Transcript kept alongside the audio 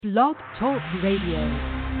Blog Talk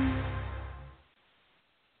Radio.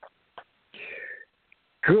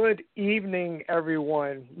 Good evening,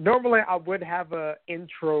 everyone. Normally, I would have an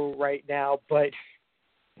intro right now, but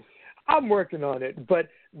I'm working on it. But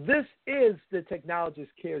this is the Technologist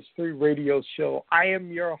KS3 radio show. I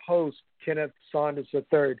am your host, Kenneth Saunders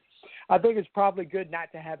III. I think it's probably good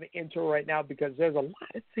not to have an intro right now because there's a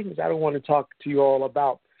lot of things I don't want to talk to you all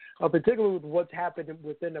about, particularly with what's happened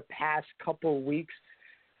within the past couple of weeks.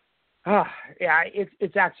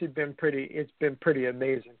 It's actually been pretty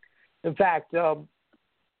amazing. In fact,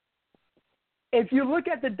 if you look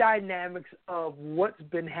at the dynamics of what's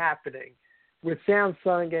been happening with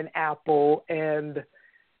Samsung and Apple and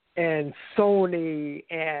Sony,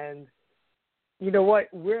 and you know what,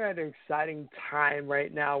 we're at an exciting time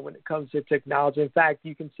right now when it comes to technology. In fact,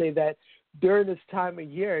 you can say that during this time of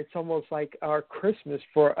year, it's almost like our Christmas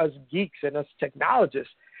for us geeks and us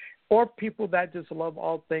technologists, or people that just love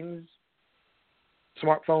all things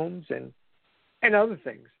smartphones and other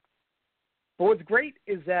things. But what's great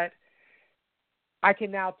is that I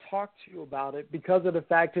can now talk to you about it because of the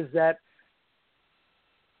fact is that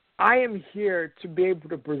I am here to be able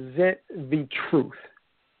to present the truth.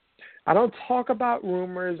 I don't talk about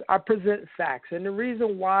rumors. I present facts. And the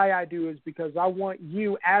reason why I do is because I want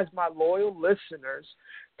you, as my loyal listeners,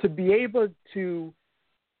 to be able to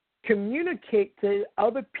communicate to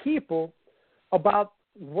other people about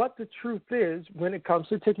what the truth is when it comes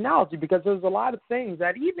to technology, because there's a lot of things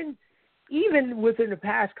that even within the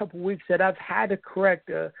past couple of weeks that I've had to correct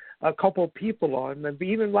a couple of people on. And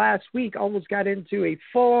even last week, I almost got into a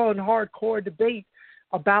full and hardcore debate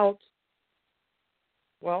about,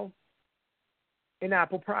 well, an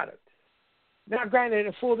Apple product. Now, granted,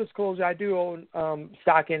 in full disclosure, I do own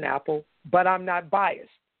stock in Apple, but I'm not biased.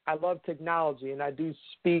 I love technology, and I do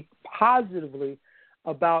speak positively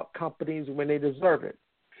about companies when they deserve it.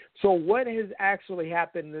 So what has actually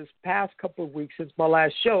happened this past couple of weeks since my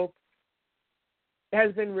last show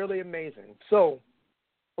has been really amazing. So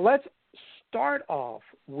let's start off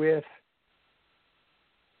with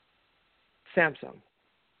Samsung.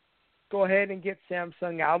 Go ahead and get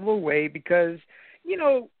Samsung out of the way because, you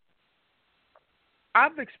know,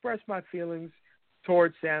 I've expressed my feelings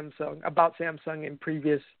towards about Samsung in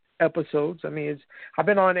previous episodes. I mean, I've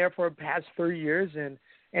been on air for the past 3 years,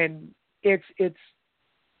 and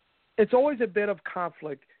it's always a bit of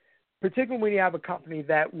conflict, particularly when you have a company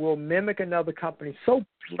that will mimic another company so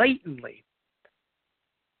blatantly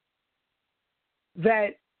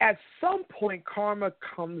that at some point karma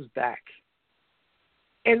comes back.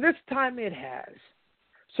 And this time it has.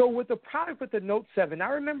 So with the product with the Note 7, I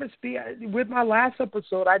remember with my last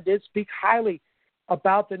episode, I did speak highly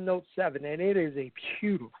about the Note 7, and it is a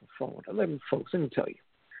beautiful phone. Let me tell you.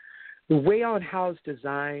 The way on how it's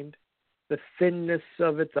designed, the thinness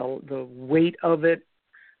of it, the weight of it,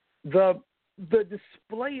 the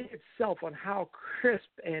display itself on how crisp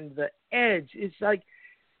and the edge is like,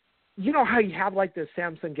 you know how you have like the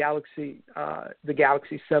Samsung Galaxy, the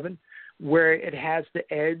Galaxy 7, where it has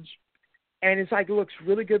the edge, and it's like it looks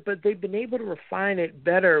really good, but they've been able to refine it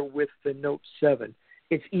better with the Note 7.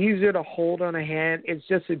 It's easier to hold on a hand. It's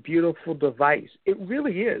just a beautiful device. It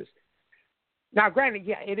really is. Now, granted,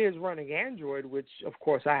 yeah, it is running Android, which, of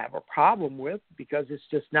course, I have a problem with because it's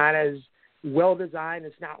just not as well designed.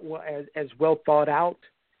 It's not as well thought out.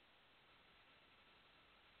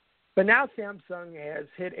 But now Samsung has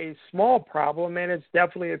hit a small problem, and it's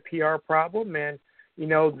definitely a PR problem. And, you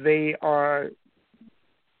know,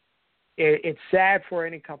 it's sad for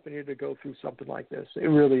any company to go through something like this. It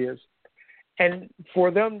really is. And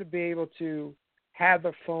for them to be able to have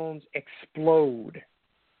their phones explode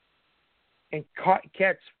and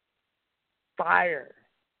catch fire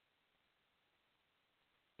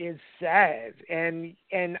is sad. And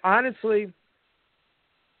honestly,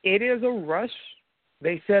 it is a rush.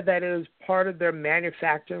 They said that it is part of their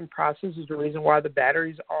manufacturing process is the reason why the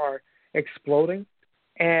batteries are exploding.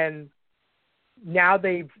 And now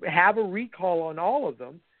they have a recall on all of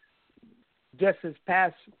them. Just this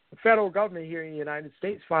past, the federal government here in the United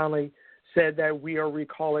States finally said that we are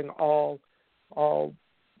recalling all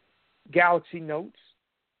Galaxy Notes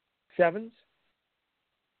 7s,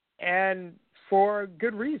 and for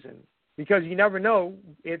good reason, because you never know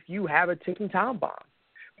if you have a ticking time bomb.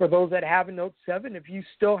 For those that have a Note 7, if you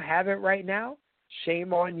still have it right now,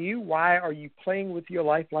 shame on you. Why are you playing with your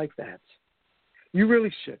life like that? You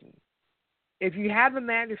really shouldn't. If you have a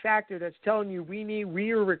manufacturer that's telling you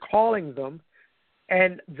we are recalling them,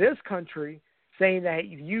 and this country saying that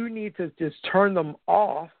you need to just turn them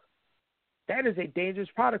off, that is a dangerous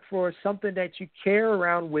product for something that you carry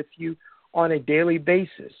around with you on a daily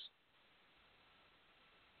basis.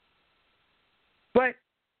 But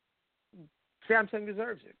Samsung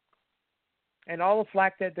deserves it. And all the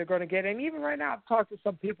flack that they're going to get. And even right now, I've talked to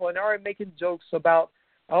some people, and they're already making jokes about,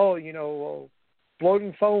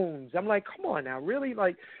 floating phones. I'm like, come on now, really?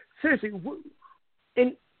 Like, seriously.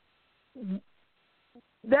 And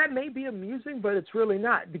that may be amusing, but it's really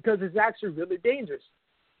not, because it's actually really dangerous.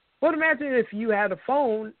 But imagine if you had a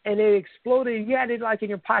phone and it exploded. You had it like in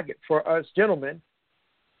your pocket for us gentlemen,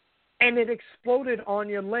 and it exploded on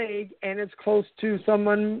your leg, and it's close to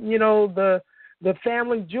someone, the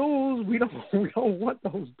family jewels. We don't want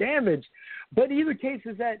those damaged. But either case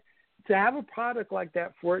is that to have a product like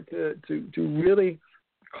that, for it to really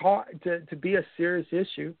to be a serious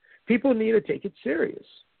issue, people need to take it serious.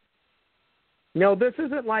 This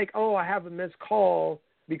isn't like, I have a missed call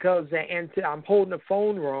because I'm holding the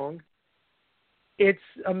phone wrong. It's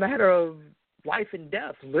a matter of life and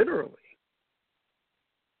death, literally.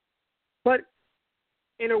 But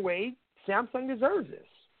in a way, Samsung deserves this.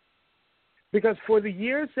 Because for the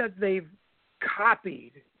years that they've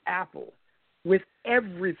copied Apple with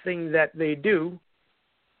everything that they do,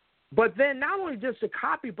 but then not only just to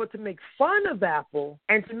copy, but to make fun of Apple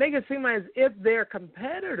and to make it seem as if they're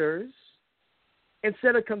competitors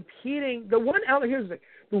instead of competing. Here's the thing.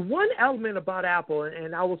 The one element about Apple,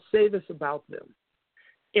 and I will say this about them,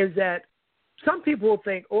 is that some people will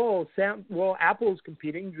think, Apple's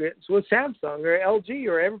competing with Samsung or LG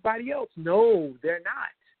or everybody else. No, they're not.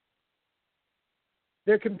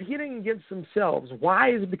 They're competing against themselves.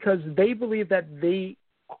 Why? Is it because they believe that they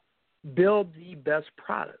build the best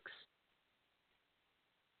products.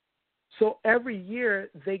 So every year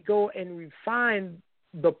they go and refine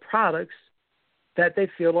the products that they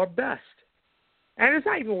feel are best. And it's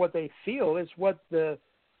not even what they feel, it's what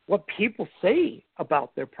people say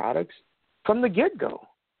about their products from the get-go.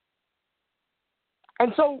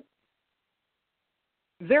 And so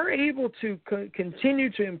they're able to continue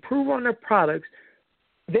to improve on their products.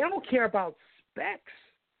 They don't care about specs.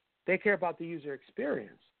 They care about the user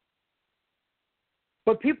experience.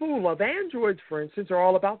 But people who love Androids, for instance, are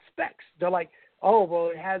all about specs. They're like,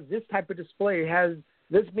 it has this type of display. It has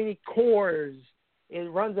this many cores. It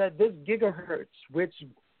runs at this gigahertz, which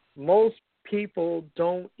most people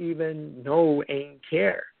don't even know and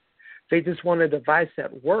care. They just want a device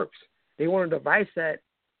that works. They want a device that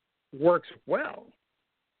works well.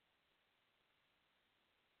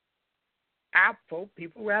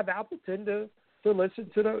 People who have Apple tend to listen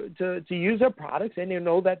to use their products, and they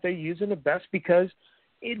know that they're using the best because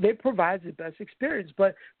it provides the best experience.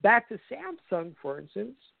 But back to Samsung, for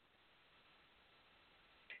instance,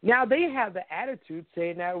 now they have the attitude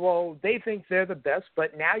saying that, they think they're the best,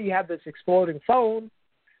 but now you have this exploding phone.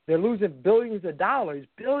 They're losing billions of dollars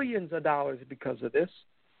because of this.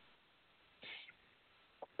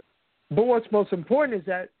 But what's most important is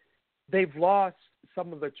that they've lost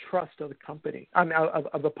some of the trust of the company,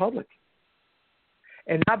 of the public.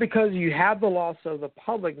 And now because you have the loss of the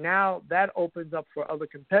public, now that opens up for other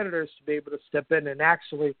competitors to be able to step in and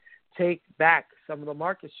actually take back some of the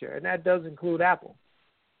market share. And that does include Apple.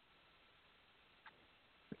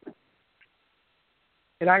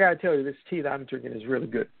 And I got to tell you, this tea that I'm drinking is really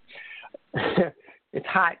good. It's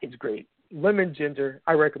hot. It's great. Lemon ginger.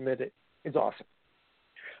 I recommend it. It's awesome.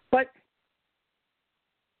 But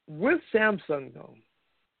with Samsung, though,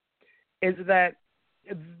 is that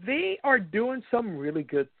they are doing some really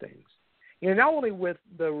good things. Not only with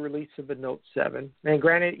the release of the Note 7, and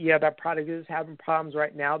granted, that product is having problems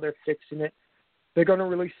right now. They're fixing it. They're going to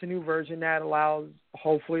release a new version that allows,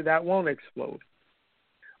 hopefully, that won't explode.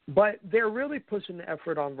 But they're really pushing the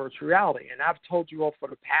effort on virtual reality. And I've told you all for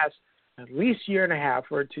the past at least year and a half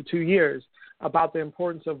or 2 years about the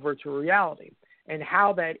importance of virtual reality and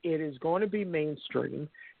how that it is going to be mainstream,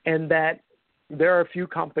 and that there are a few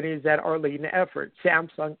companies that are leading the effort.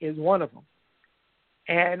 Samsung is one of them.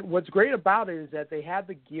 And what's great about it is that they have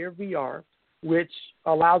the Gear VR, which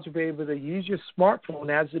allows you to be able to use your smartphone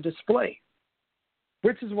as a display,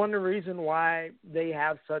 which is one of the reasons why they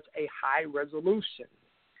have such a high resolution,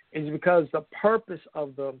 is because the purpose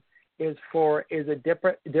of them is a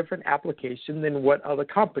different application than what other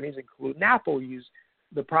companies, including Apple, use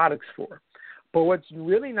the products for. But what's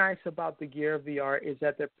really nice about the Gear VR is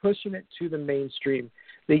that they're pushing it to the mainstream.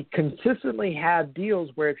 They consistently have deals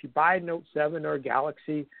where if you buy a Note 7 or a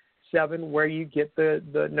Galaxy 7, where you get the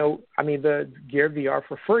Gear VR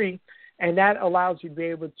for free, and that allows you to be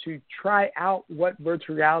able to try out what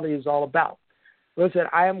virtual reality is all about. Listen,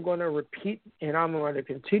 I am going to repeat, and I'm going to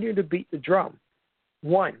continue to beat the drum.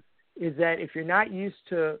 One is that if you're not used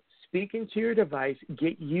to speaking to your device,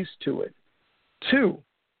 get used to it. Two,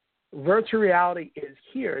 Virtual reality is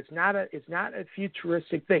here. It's not a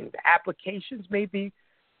futuristic thing. The applications may be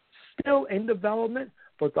still in development,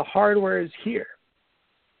 but the hardware is here.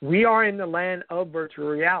 We are in the land of virtual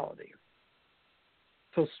reality.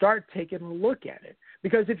 So start taking a look at it.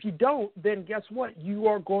 Because if you don't, then guess what? You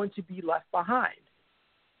are going to be left behind.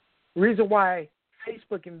 The reason why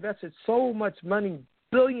Facebook invested so much money,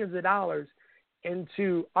 billions of dollars,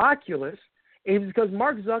 into Oculus is because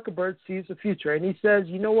Mark Zuckerberg sees the future. And he says,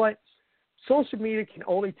 you know what? Social media can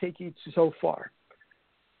only take you so far.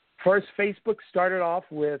 First, Facebook started off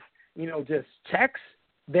with, just text,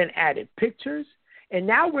 then added pictures. And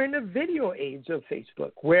now we're in the video age of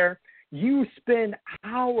Facebook, where you spend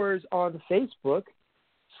hours on Facebook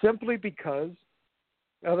simply because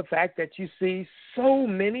of the fact that you see so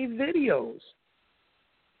many videos.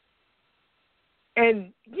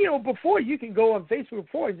 And, before you can go on Facebook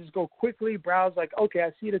and just go quickly browse, like, okay,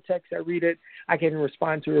 I see the text, I read it, I can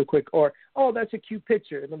respond to it real quick. Or, oh, that's a cute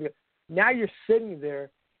picture. And now you're sitting there,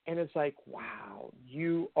 and it's like, wow,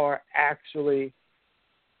 you are actually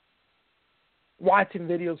watching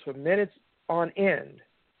videos for minutes on end.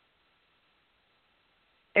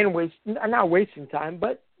 And not wasting time,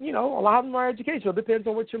 but, a lot of them are educational. It depends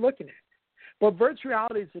on what you're looking at. But virtual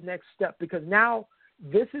reality is the next step, because now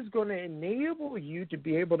this is going to enable you to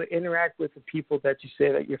be able to interact with the people that you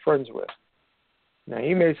say that you're friends with. Now,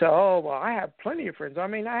 you may say, oh, well, I have plenty of friends. I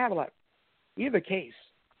mean, I have a lot. Either case,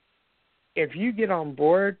 if you get on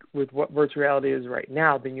board with what virtual reality is right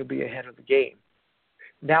now, then you'll be ahead of the game.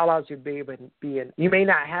 That allows you to be able to you may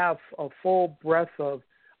not have a full breadth of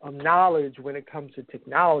knowledge when it comes to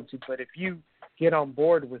technology, but if you get on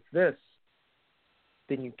board with this,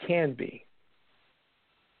 then you can be.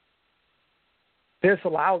 This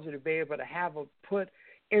allows you to be able to put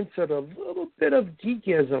insert a little bit of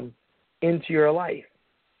geekism into your life.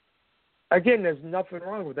 Again, there's nothing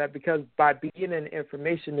wrong with that, because by being in an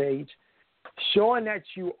information age, showing that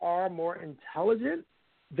you are more intelligent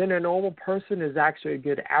than a normal person is actually a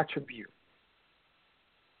good attribute.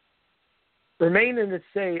 Remaining to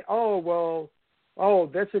say,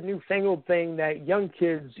 that's a newfangled thing that young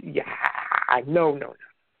kids, no.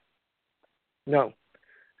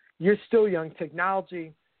 You're still young.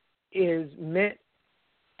 Technology is meant,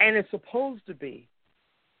 and it's supposed to be,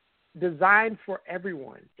 designed for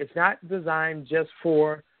everyone. It's not designed just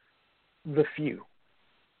for the few.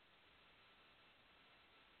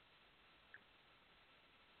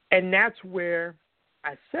 And that's where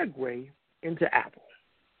I segue into Apple.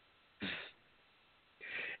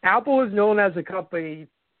 Apple is known as a company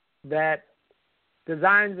that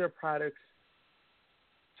designs their products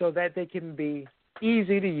so that they can be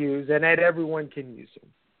easy to use and that everyone can use them.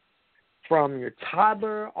 From your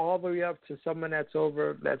toddler all the way up to someone that's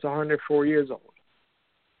 104 years old.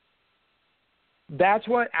 That's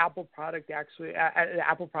what Apple products,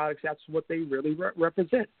 that's what they really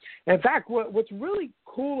represent. In fact, what's really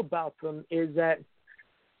cool about them is that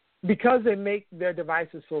because they make their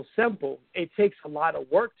devices so simple, it takes a lot of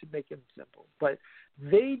work to make them simple. But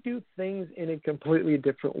they do things in a completely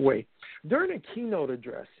different way. During a keynote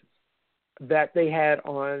address that they had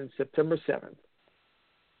on September 7th,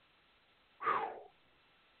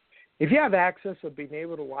 if you have access of being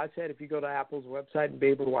able to watch that, if you go to Apple's website and be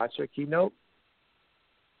able to watch their keynote,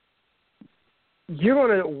 you're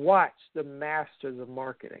going to watch the masters of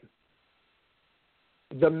marketing,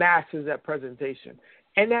 the masters at presentation.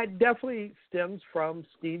 And that definitely stems from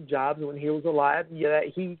Steve Jobs when he was alive.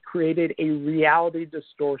 He created a reality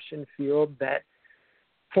distortion field that,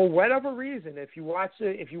 for whatever reason, if you watch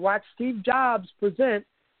Steve Jobs present,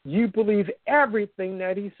 you believe everything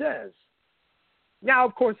that he says. Now,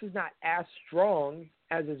 of course, it's not as strong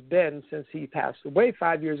as it's been since he passed away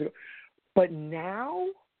 5 years ago. But now,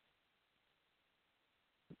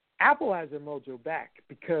 Apple has their mojo back,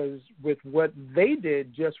 because with what they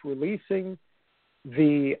did, just releasing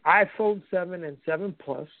the iPhone 7 and 7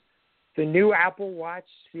 Plus, the new Apple Watch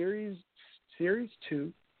Series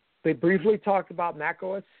 2, they briefly talked about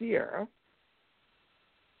macOS Sierra,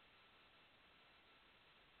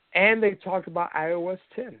 and they talked about iOS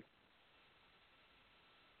 10.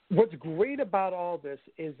 What's great about all this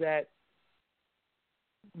is that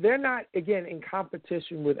they're not, again, in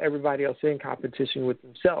competition with everybody else. They're in competition with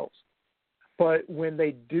themselves. But when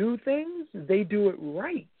they do things, they do it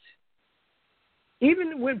right,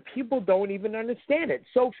 even when people don't even understand it.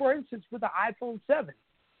 So, for instance, with the iPhone 7.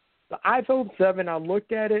 The iPhone 7, I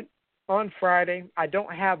looked at it on Friday. I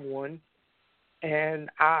don't have one, and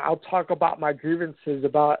I'll talk about my grievances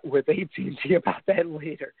with AT&T about that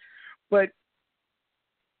later. But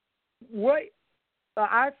what the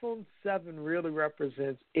iPhone 7 really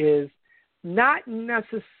represents is not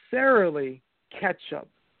necessarily catch-up.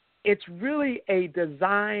 It's really a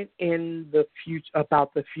design in the future,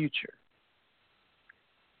 about the future.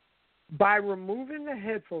 By removing the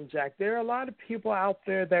headphone jack, there are a lot of people out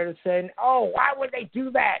there that are saying, oh, why would they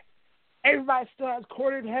do that? Everybody still has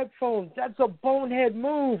corded headphones. That's a bonehead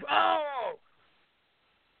move. Oh!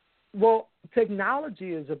 Well,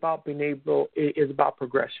 technology is about is about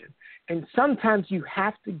progression. And sometimes you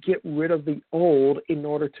have to get rid of the old in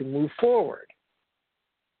order to move forward.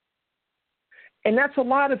 And that's a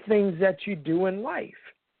lot of things that you do in life.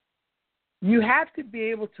 You have to be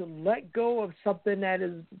able to let go of something that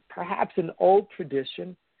is perhaps an old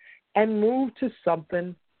tradition and move to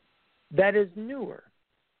something that is newer,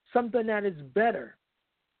 something that is better,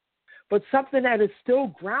 but something that is still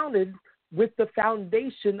grounded with the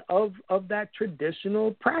foundation of that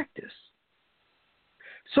traditional practice.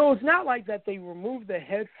 So it's not like that they removed the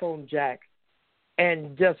headphone jack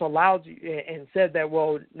and just allowed you and said that,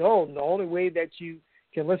 well, no, the only way that you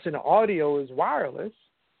can listen to audio is wireless.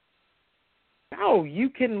 No, you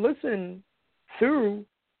can listen through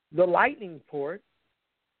the lightning port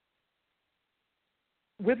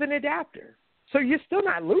with an adapter. So you're still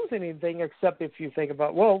not losing anything except if you think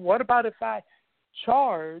about, well, what about if I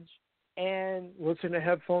charge and listen to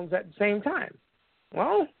headphones at the same time?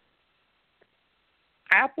 Well,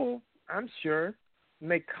 Apple, I'm sure,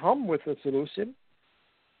 may come with a solution.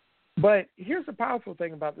 But here's the powerful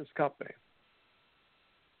thing about this company,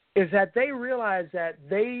 is that they realize that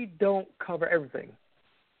they don't cover everything.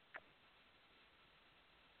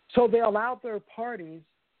 So they allow third parties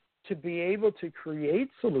to be able to create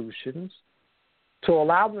solutions to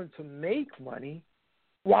allow them to make money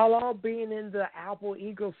while all being in the Apple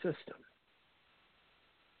ecosystem.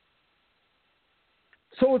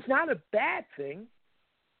 So it's not a bad thing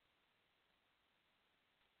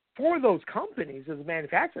for those companies, as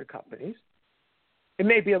manufacturer companies. It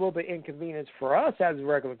may be a little bit inconvenient for us as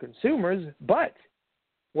regular consumers, but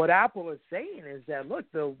what Apple is saying is that, look,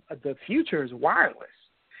 the future is wireless.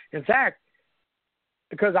 In fact,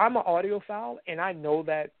 because I'm an audiophile, and I know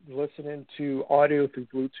that listening to audio through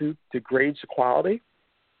Bluetooth degrades the quality,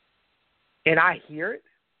 and I hear it,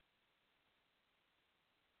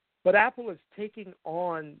 but Apple is taking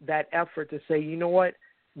on that effort to say, you know what,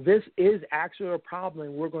 this is actually a problem,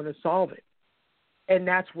 and we're going to solve it. And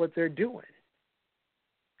that's what they're doing.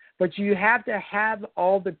 But you have to have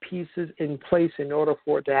all the pieces in place in order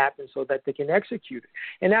for it to happen so that they can execute it.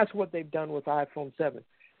 And that's what they've done with iPhone 7.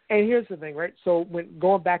 And here's the thing, right? So when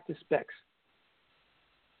going back to specs,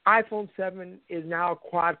 iPhone 7 is now a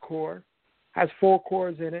quad-core, has 4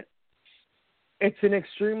 cores in it. It's an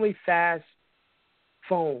extremely fast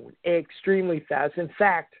phone, extremely fast. In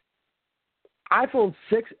fact, iPhone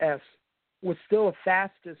 6S was still the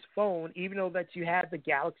fastest phone, even though that you had the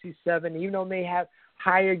Galaxy 7, even though they have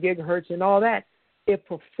higher gigahertz and all that. It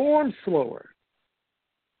performs slower.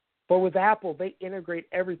 But with Apple, they integrate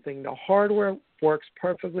everything. The hardware works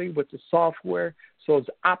perfectly with the software, so it's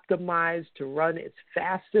optimized to run its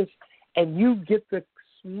fastest, and you get the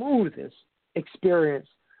smoothest experience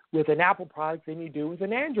with an Apple product than you do with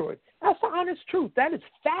an Android. That's the honest truth. That is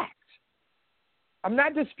fact. I'm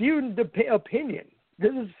not disputing the opinion.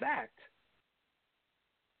 This is fact.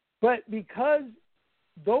 But because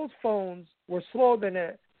those phones were slower than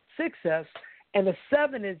a 6S, and the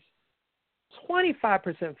 7 is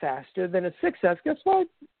 25% faster than a 6S, guess what?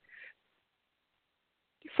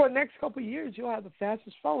 For the next couple of years, you'll have the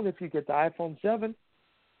fastest phone if you get the iPhone 7.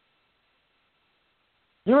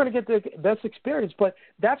 You're going to get the best experience. But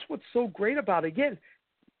that's what's so great about it. Again,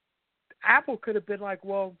 Apple could have been like,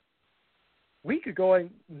 well, we could go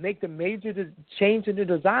and make the major change in the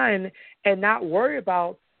design and not worry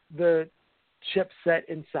about the chipset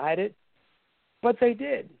inside it. But they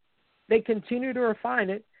did. They continued to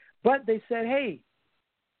refine it. But they said, hey,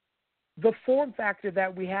 the form factor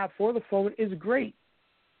that we have for the phone is great.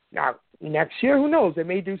 Now, next year, who knows? They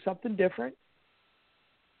may do something different.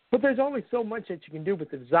 But there's only so much that you can do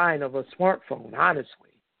with the design of a smartphone, honestly.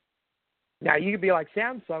 Now, you could be like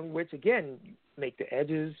Samsung, which, again, make the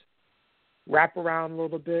edges wrap around a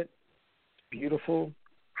little bit. Beautiful.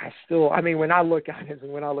 When I look at it,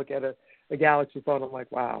 and when I look at a Galaxy phone, I'm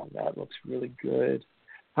like, wow, that looks really good.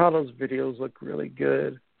 How those videos look really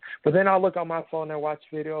good. But then I look on my phone and watch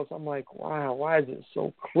videos. I'm like, wow, why is it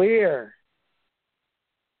so clear?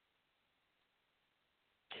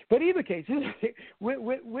 But either case,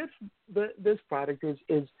 with this product is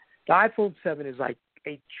the iPhone 7 is like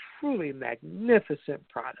a truly magnificent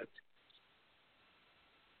product.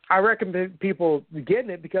 I recommend people getting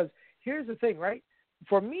it because here's the thing, right?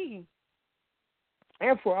 For me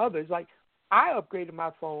and for others, like I upgraded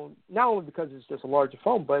my phone not only because it's just a larger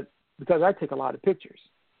phone, but because I take a lot of pictures.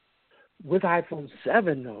 With iPhone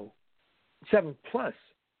 7, though, 7 Plus,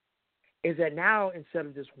 is that now instead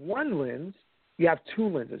of just one lens, you have two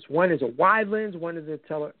lenses. One is a wide lens, one is a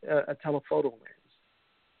telephoto lens.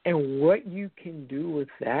 And what you can do with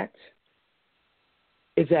that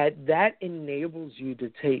is that enables you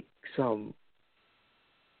to take some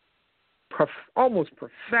almost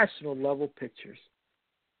professional level pictures.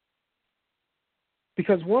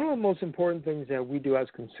 Because one of the most important things that we do as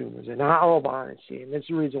consumers, in all of honesty, and it's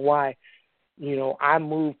the reason why, I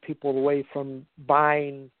move people away from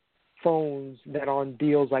buying phones that are on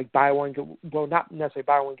deals like buy one, not necessarily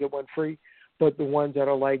buy one, get one free, but the ones that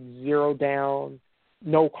are like zero down,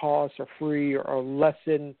 no cost, or free, or less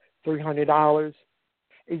than $300,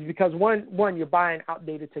 is because one, you're buying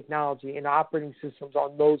outdated technology, and the operating systems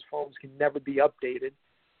on those phones can never be updated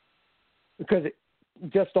because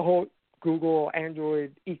just the whole Google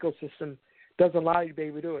Android ecosystem doesn't allow you to be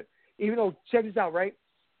able to do it. Even though, check this out, right?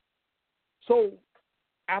 So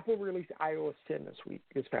Apple released iOS 10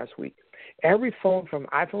 this past week. Every phone from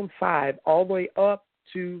iPhone 5 all the way up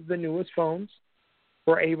to the newest phones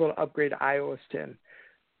were able to upgrade to iOS 10.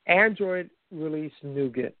 Android released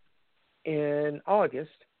Nougat in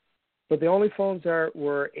August, but the only phones that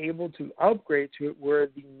were able to upgrade to it were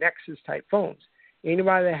the Nexus-type phones.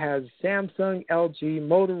 Anybody that has Samsung, LG,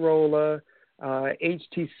 Motorola,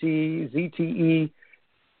 HTC, ZTE,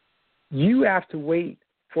 you have to wait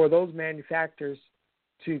for those manufacturers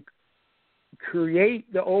to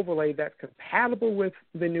create the overlay that's compatible with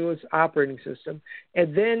the newest operating system,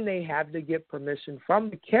 and then they have to get permission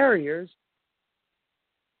from the carriers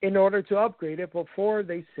in order to upgrade it before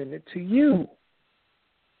they send it to you,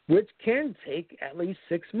 which can take at least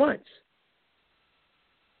 6 months.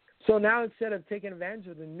 So now instead of taking advantage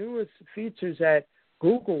of the newest features that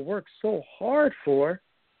Google works so hard for,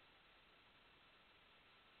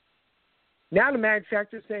 now the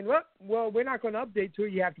manufacturer's saying, well, we're not going to update to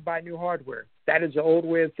it. You have to buy new hardware. That is the old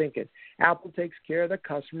way of thinking. Apple takes care of the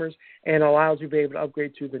customers and allows you to be able to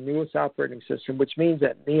upgrade to the newest operating system, which means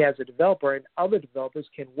that me as a developer and other developers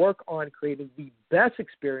can work on creating the best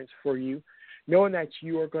experience for you, knowing that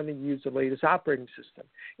you are going to use the latest operating system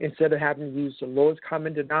instead of having to use the lowest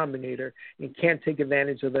common denominator and can't take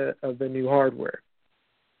advantage of the new hardware.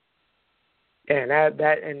 And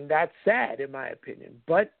that's sad in my opinion.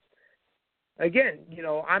 But again,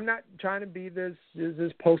 I'm not trying to be this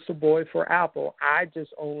poster boy for Apple. I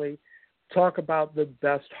just only talk about the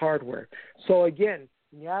best hardware. So again,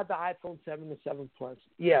 you have the iPhone 7 and 7 Plus.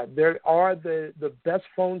 Yeah, there are the best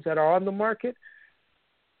phones that are on the market,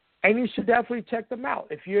 and you should definitely check them out.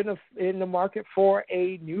 If you're in the market for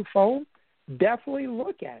a new phone, definitely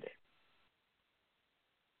look at it.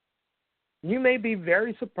 You may be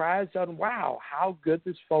very surprised on, wow, how good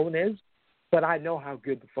this phone is, but I know how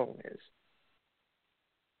good the phone is.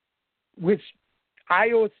 Which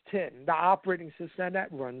iOS 10, the operating system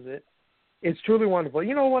that runs it, is truly wonderful.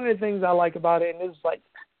 One of the things I like about it, and it's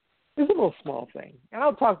a little small thing, and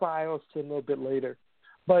I'll talk about iOS 10 a little bit later,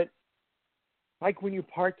 but like when you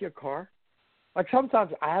park your car, like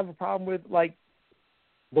sometimes I have a problem with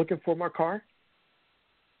looking for my car,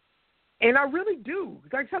 and I really do.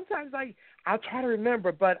 Like sometimes I'll try to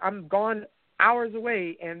remember, but I'm gone hours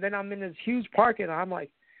away, and then I'm in this huge parking, and I'm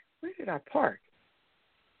like, where did I park?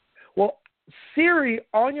 Well, Siri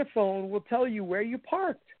on your phone will tell you where you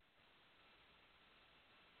parked.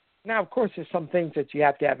 Now, of course, there's some things that you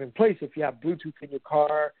have to have in place. If you have Bluetooth in your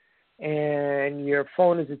car and your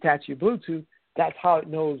phone is attached to your Bluetooth, that's how it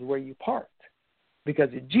knows where you parked, because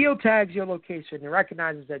it geotags your location and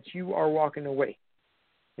recognizes that you are walking away.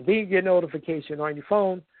 And then you get a notification on your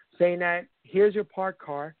phone saying that here's your parked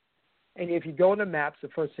car, and if you go into maps, the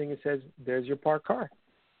first thing it says, there's your parked car.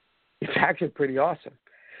 It's actually pretty awesome.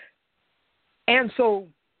 And so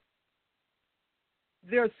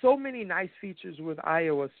there are so many nice features with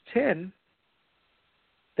iOS 10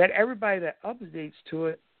 that everybody that updates to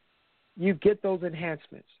it, you get those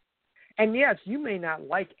enhancements. And yes, you may not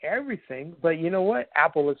like everything, but you know what?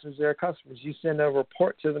 Apple listens to their customers. You send a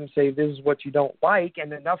report to them, say this is what you don't like,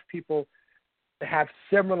 and enough people have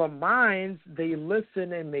similar minds, they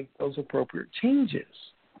listen and make those appropriate changes.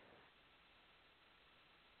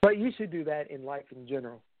 But you should do that in life in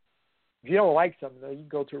general. If you don't like something, though, you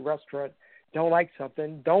go to a restaurant, don't like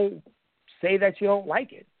something, don't say that you don't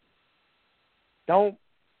like it. Don't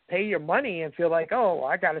pay your money and feel like, oh,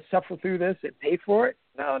 I got to suffer through this and pay for it.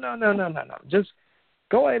 No. Just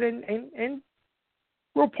go ahead and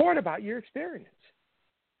report about your experience.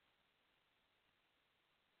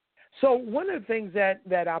 So one of the things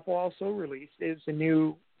that Apple also released is the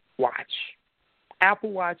new watch.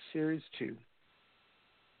 Apple Watch Series 2.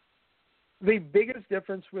 The biggest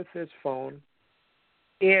difference with this phone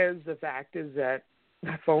is the fact is that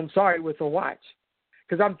with a watch.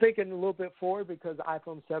 Because I'm thinking a little bit forward because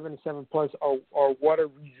iPhone 7 and 7 Plus are water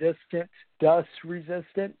resistant, dust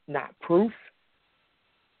resistant, not proof.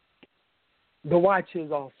 The watch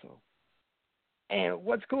is also. And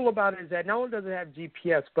what's cool about it is that not only does it have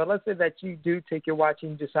GPS, but let's say that you do take your watch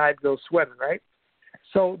and you decide to go swimming, right?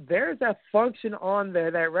 So there's that function on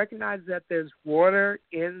there that recognizes that there's water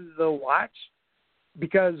in the watch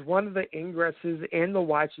because one of the ingresses in the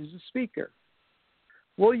watch is a speaker.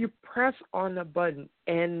 Well, you press on the button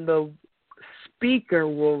and the speaker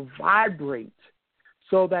will vibrate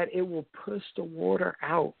so that it will push the water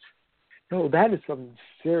out. No, that is some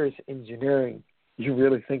serious engineering. You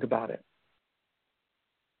really think about it.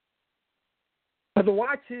 But the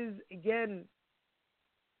watch is, again,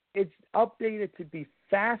 it's updated to be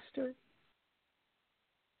faster.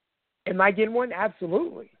 Am I getting one?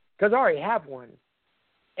 Absolutely. Because I already have one.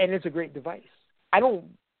 And it's a great device. I will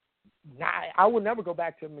never go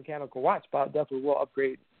back to a mechanical watch, but I definitely will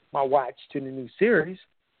upgrade my watch to the new series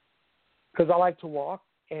because I like to walk,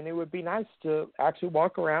 and it would be nice to actually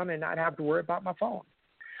walk around and not have to worry about my phone.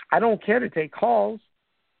 I don't care to take calls.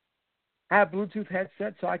 I have Bluetooth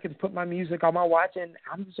headset so I can put my music on my watch, and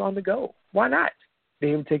I'm just on the go. Why not?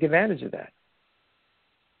 Be able to take advantage of that.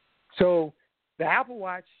 So the Apple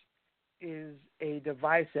Watch is a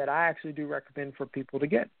device that I actually do recommend for people to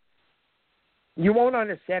get. You won't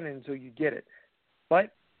understand it until you get it.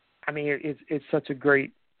 But, I mean, it's such a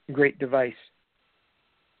great device.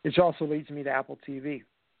 Which also leads me to Apple TV.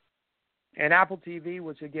 And Apple TV,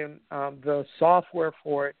 which, again, the software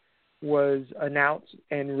for it was announced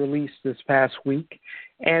and released this past week.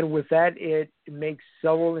 And with that, it makes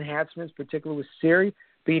several enhancements, particularly with Siri,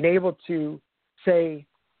 being able to say,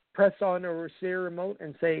 press on a Siri remote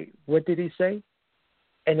and say, what did he say?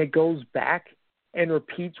 And it goes back and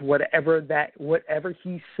repeats whatever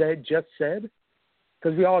he just said,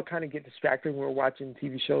 because we all kind of get distracted when we're watching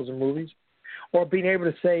TV shows and movies. Or being able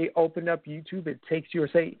to say, open up YouTube, it takes you, or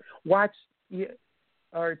say, watch,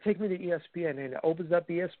 or take me to ESPN, and it opens up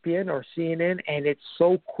ESPN or CNN, and it's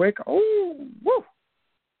so quick. Oh, woo!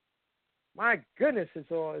 My goodness,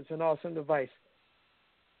 it's an awesome device.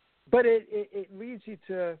 But it leads you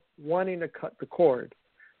to wanting to cut the cord.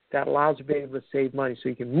 That allows you to be able to save money so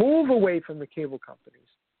you can move away from the cable companies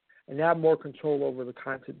and have more control over the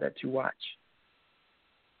content that you watch.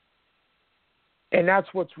 And that's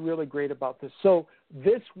what's really great about this. So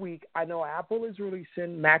this week, I know Apple is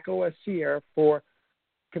releasing macOS Sierra for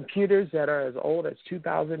computers that are as old as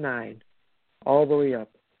 2009 all the way up.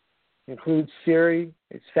 Includes Siri.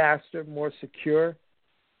 It's faster, more secure.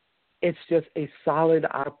 It's just a solid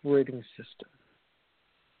operating system.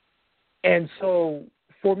 And so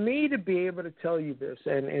for me to be able to tell you this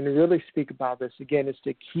and really speak about this, again, is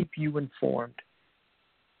to keep you informed.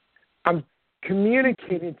 I'm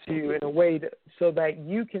communicating to you in a way so that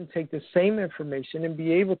you can take the same information and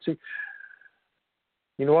be able to,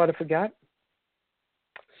 you know what I forgot?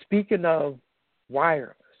 Speaking of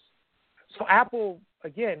wireless. So Apple,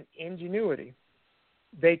 again, ingenuity,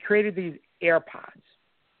 they created these AirPods.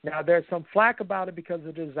 Now, there's some flack about it because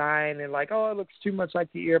of design and like, oh, it looks too much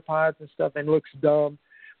like the AirPods and stuff and looks dumb.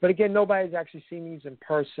 But again, nobody's actually seen these in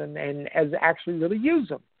person and has actually really used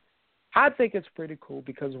them. I think it's pretty cool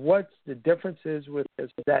because what's the difference is with this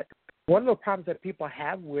is that one of the problems that people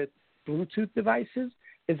have with Bluetooth devices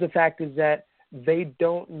is the fact is that they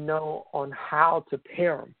don't know on how to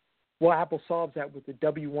pair them. Well, Apple solves that with the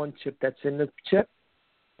W1 chip that's in the chip,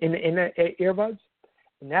 in the earbuds,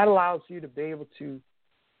 and that allows you to be able to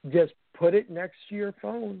just put it next to your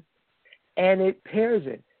phone, and it pairs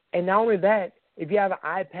it. And not only that, if you have an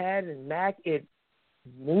iPad and Mac, it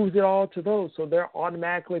moves it all to those, so they're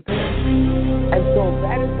automatically paired. And so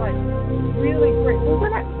that is like really great. Well, where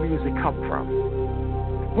does that music come from?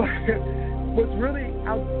 What's really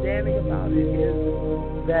outstanding about it is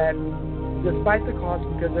that despite the cost,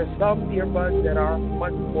 because there's some earbuds that are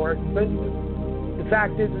much more expensive, the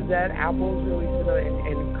fact is that Apple is releasing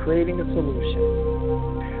and creating a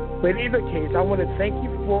solution. But in either case, I want to thank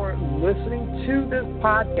you for listening to this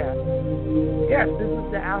podcast. Yes, this is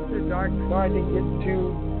the After Dark. Sorry to get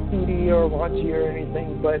too seedy or raunchy or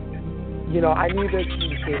anything, but, I need to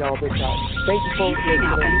communicate all this out. Thank you for listening.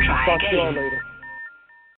 Talk to you all later.